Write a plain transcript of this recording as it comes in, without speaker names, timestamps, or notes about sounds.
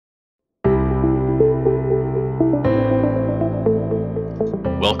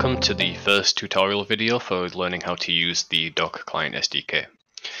Welcome to the first tutorial video for learning how to use the Doc Client SDK.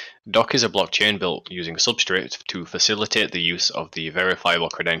 Doc is a blockchain built using Substrate to facilitate the use of the Verifiable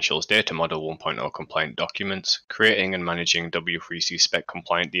Credentials Data Model 1.0 compliant documents, creating and managing W3C spec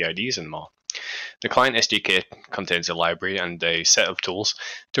compliant DIDs and more. The Client SDK contains a library and a set of tools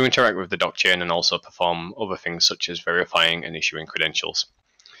to interact with the Doc chain and also perform other things such as verifying and issuing credentials.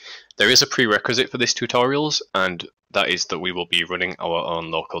 There is a prerequisite for this tutorials, and that is that we will be running our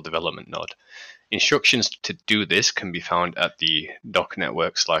own local development node. Instructions to do this can be found at the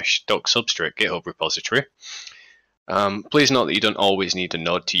docnetwork/doc substrate GitHub repository. Please note that you don't always need a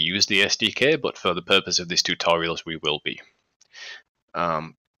node to use the SDK, but for the purpose of this tutorials we will be.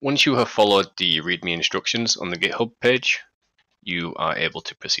 Once you have followed the README instructions on the GitHub page, you are able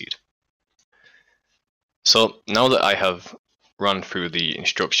to proceed. So now that I have run through the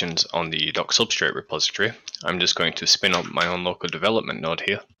instructions on the Doc Substrate repository, I'm just going to spin up my own local development node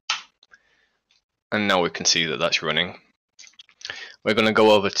here. And now we can see that that's running. We're going to go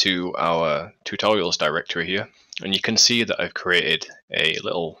over to our tutorials directory here, and you can see that I've created a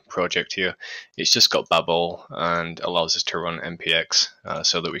little project here. It's just got Babel and allows us to run npx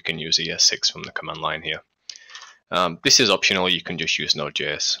so that we can use ES6 from the command line here. This is optional, you can just use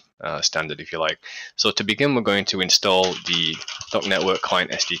Node.js standard if you like. So to begin, we're going to install the Doc Network Client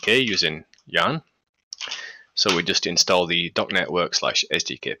SDK using yarn. So we just install the Doc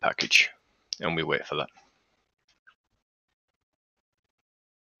Network/SDK package and we wait for that.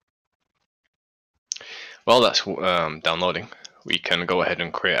 While that's downloading, we can go ahead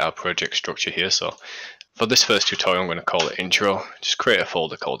and create our project structure here. So for this first tutorial, I'm going to call it intro. Just create a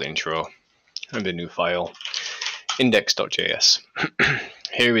folder called intro and a new file, index.js.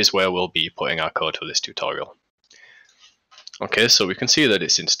 Here is where we'll be putting our code for this tutorial. Okay, so we can see that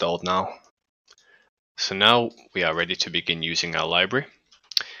it's installed now. So now we are ready to begin using our library.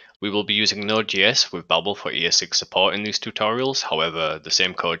 We will be using Node.js with Babel for ES6 support in these tutorials. However, the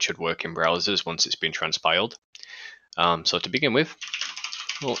same code should work in browsers once it's been transpiled. So to begin with,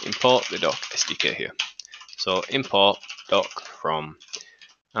 we'll import the Doc SDK here. So import doc from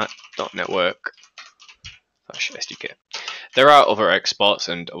 .network/SDK. There are other exports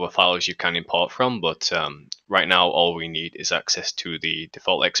and other files you can import from, but right now all we need is access to the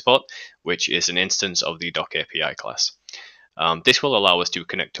default export, which is an instance of the Doc API class. This will allow us to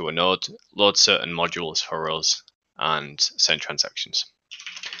connect to a node, load certain modules for us, and send transactions.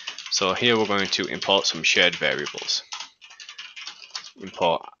 So here we're going to import some shared variables.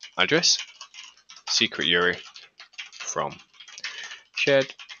 Import address, secret URI from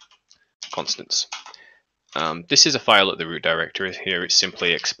shared constants. This is a file at the root directory. Here it's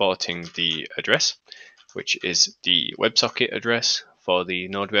simply exporting the address, which is the WebSocket address for the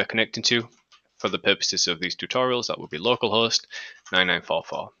node we're connecting to. For the purposes of these tutorials, that will be localhost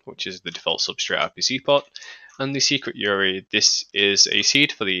 9944, which is the default Substrate RPC port. And the secret URI, this is a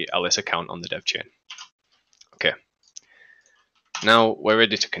seed for the Alice account on the dev chain. Okay, now we're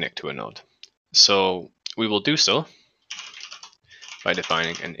ready to connect to a node. So we will do so by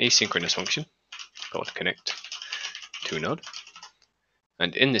defining an asynchronous function called connect to node,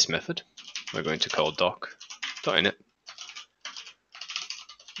 and in this method we're going to call doc.init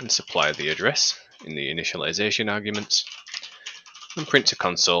and supply the address in the initialization arguments and print to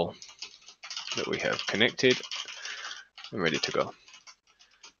console that we have connected and ready to go.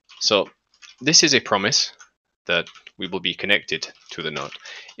 So this is a promise that we will be connected to the node.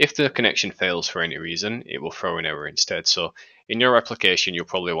 If the connection fails for any reason, it will throw an error instead. So in your application, you'll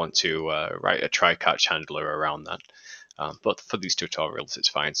probably want to write a try-catch handler around that. But for these tutorials, it's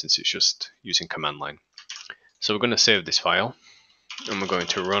fine since it's just using command line. So we're going to save this file and we're going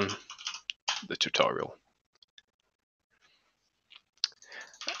to run the tutorial.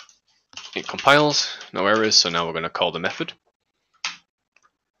 It compiles, no errors, so now we're going to call the method.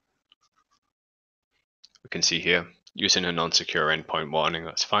 We can see here, using a non-secure endpoint warning,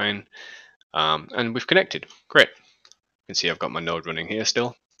 that's fine. And we've connected, great. You can see I've got my node running here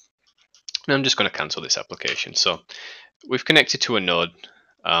still. And I'm just going to cancel this application. So we've connected to a node,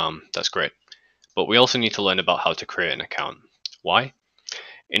 that's great. But we also need to learn about how to create an account. Why?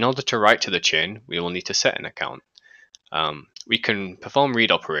 In order to write to the chain, we will need to set an account. We can perform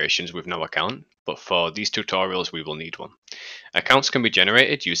read operations with no account, but for these tutorials we will need one. Accounts can be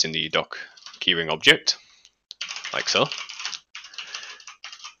generated using the doc keyring object, like so.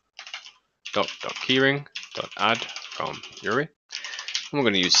 Doc.keyring.add from URI. And we're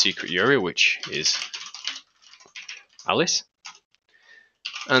going to use secret URI, which is Alice.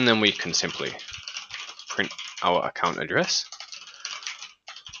 And then we can simply print our account address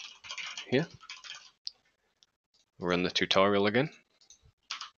here. Run the tutorial again.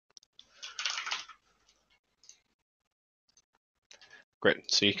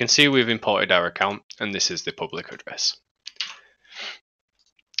 Great, so you can see we've imported our account, and this is the public address.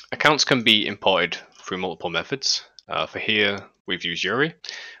 Accounts can be imported through multiple methods. For here, we've used URI.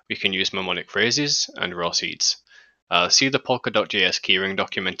 We can use mnemonic phrases and raw seeds. See the Polka.js keyring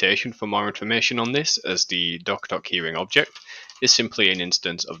documentation for more information on this, as the doc.keyring object is simply an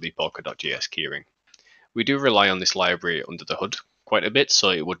instance of the Polka.js keyring. We do rely on this library under the hood quite a bit, so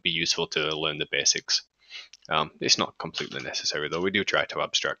it would be useful to learn the basics. It's not completely necessary though, we do try to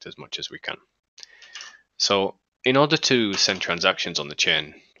abstract as much as we can. So in order to send transactions on the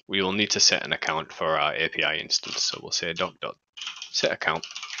chain, we will need to set an account for our API instance. So we'll say doc.setAccount,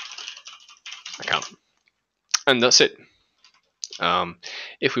 and that's it.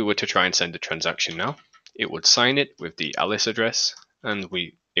 If we were to try and send a transaction now, it would sign it with the Alice address, and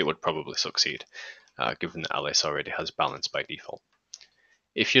it would probably succeed, given that Alice already has balance by default.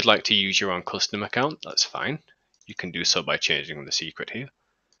 If you'd like to use your own custom account, that's fine. You can do so by changing the secret here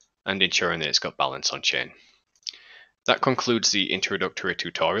and ensuring that it's got balance on chain. That concludes the introductory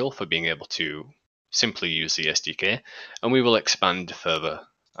tutorial for being able to simply use the SDK, and we will expand further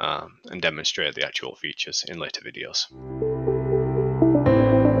and demonstrate the actual features in later videos.